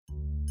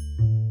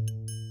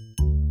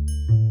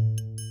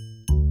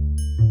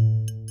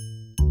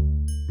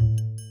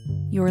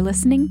You're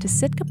listening to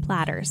Sitka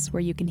Platters,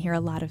 where you can hear a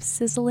lot of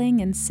sizzling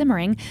and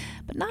simmering,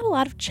 but not a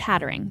lot of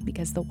chattering,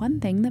 because the one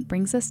thing that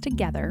brings us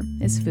together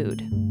is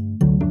food.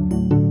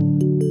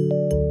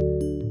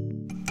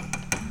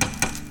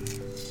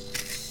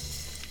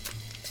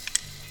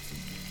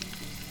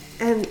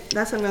 And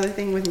that's another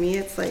thing with me,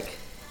 it's like,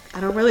 I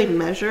don't really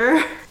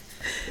measure.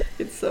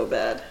 It's so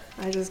bad.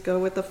 I just go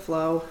with the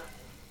flow.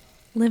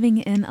 Living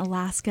in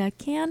Alaska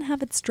can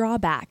have its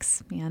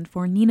drawbacks, and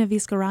for Nina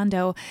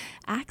Vizcarrondo,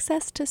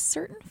 access to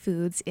certain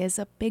foods is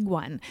a big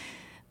one.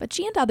 But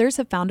she and others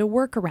have found a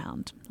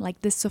workaround,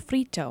 like this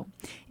sofrito.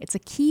 It's a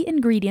key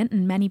ingredient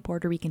in many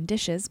Puerto Rican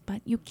dishes,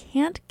 but you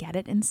can't get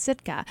it in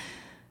Sitka.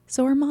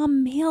 So her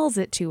mom mails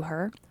it to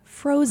her,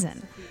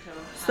 frozen.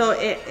 So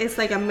it's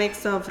like a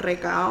mix of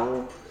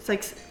regao. It's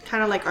like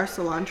kind of like our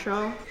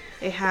cilantro.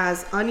 It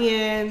has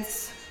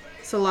onions,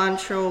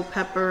 cilantro,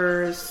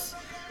 peppers,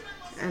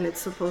 and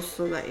it's supposed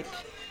to like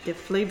give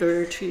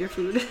flavor to your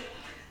food.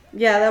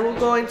 Yeah, that will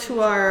go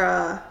into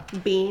our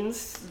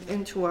beans,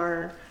 into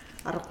our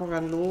arroz con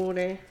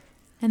gandules.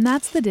 And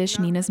that's the dish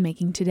Nina's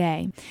making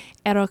today.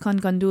 Arroz con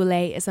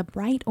gandules is a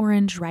bright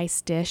orange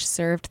rice dish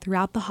served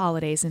throughout the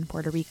holidays in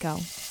Puerto Rico.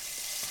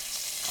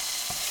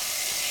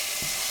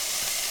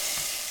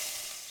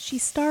 She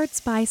starts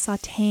by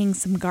sautéing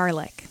some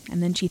garlic,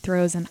 and then she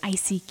throws an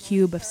icy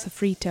cube of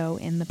sofrito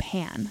in the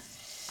pan.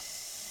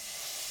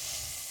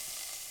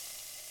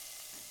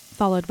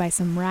 Followed by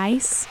some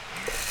rice,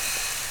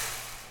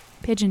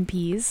 pigeon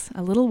peas,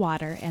 a little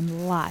water,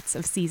 and lots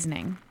of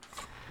seasoning.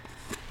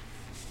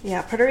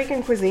 Yeah, Puerto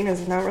Rican cuisine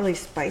is not really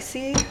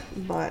spicy,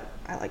 but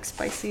I like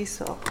spicy,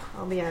 so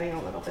I'll be adding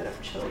a little bit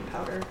of chili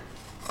powder.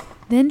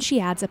 Then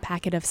she adds a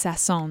packet of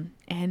sazon,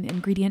 an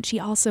ingredient she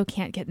also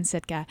can't get in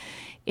Sitka.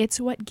 It's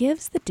what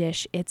gives the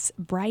dish its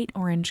bright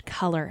orange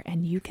color,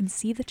 and you can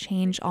see the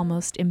change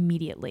almost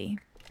immediately.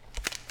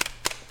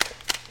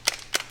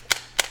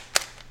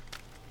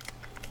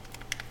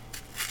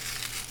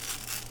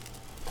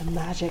 The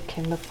magic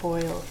in the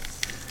foils.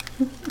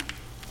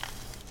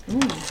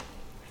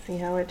 See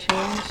how it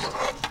changed?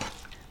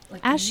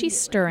 As she's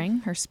stirring,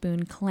 her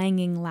spoon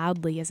clanging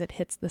loudly as it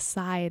hits the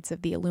sides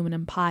of the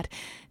aluminum pot,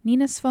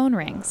 Nina's phone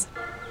rings.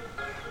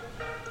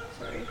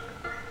 Sorry.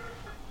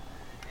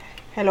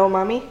 Hello,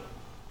 Mommy?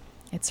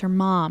 It's her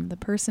mom, the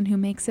person who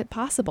makes it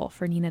possible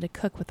for Nina to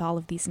cook with all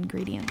of these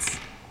ingredients.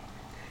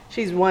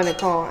 She's one to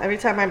call. Every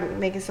time I'm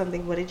making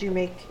something, what did you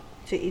make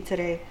to eat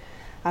today?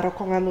 Arroz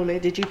con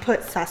gandules. Did you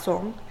put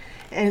sazon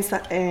and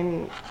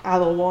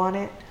adobo on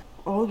it?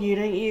 Oh, you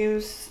didn't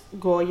use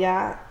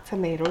Goya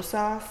tomato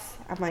sauce?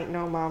 I'm like,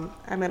 no, Mom,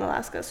 I'm in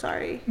Alaska,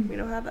 sorry. We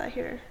don't have that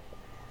here.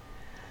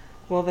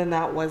 Well, then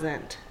that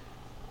wasn't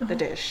the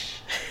dish.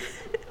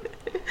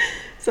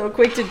 So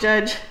quick to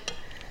judge.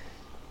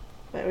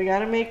 But we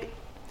gotta make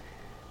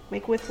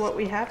with what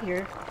we have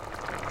here.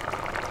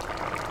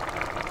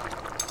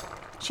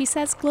 She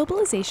says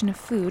globalization of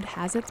food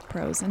has its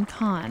pros and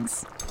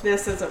cons.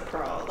 This is a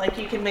pro. Like,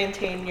 you can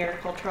maintain your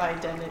cultural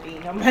identity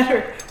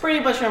pretty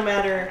much no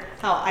matter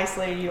how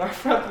isolated you are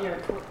from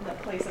the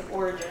place of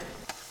origin.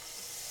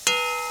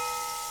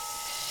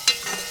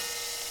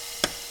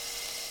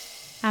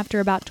 After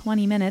about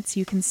 20 minutes,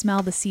 you can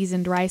smell the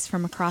seasoned rice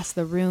from across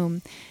the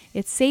room.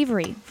 It's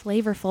savory,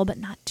 flavorful, but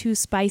not too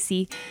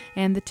spicy,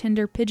 and the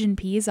tender pigeon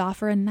peas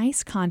offer a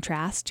nice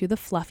contrast to the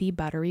fluffy,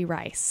 buttery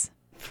rice.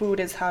 Food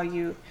is how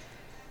you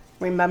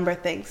remember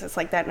things. It's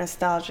like that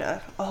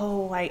nostalgia.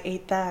 Oh, I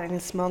ate that and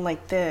it smelled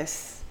like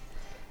this.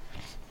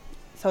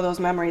 So those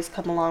memories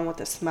come along with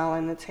the smell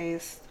and the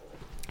taste.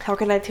 How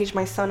can I teach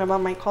my son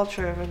about my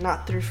culture if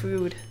not through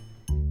food?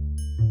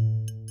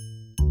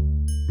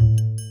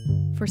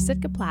 For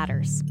Sitka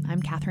Platters,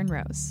 I'm Catherine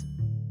Rose.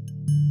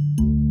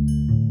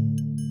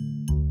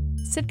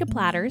 Sitka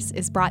Platters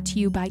is brought to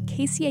you by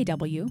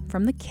KCAW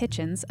from the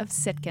kitchens of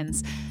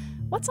Sitkans.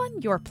 What's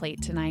on your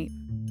plate tonight?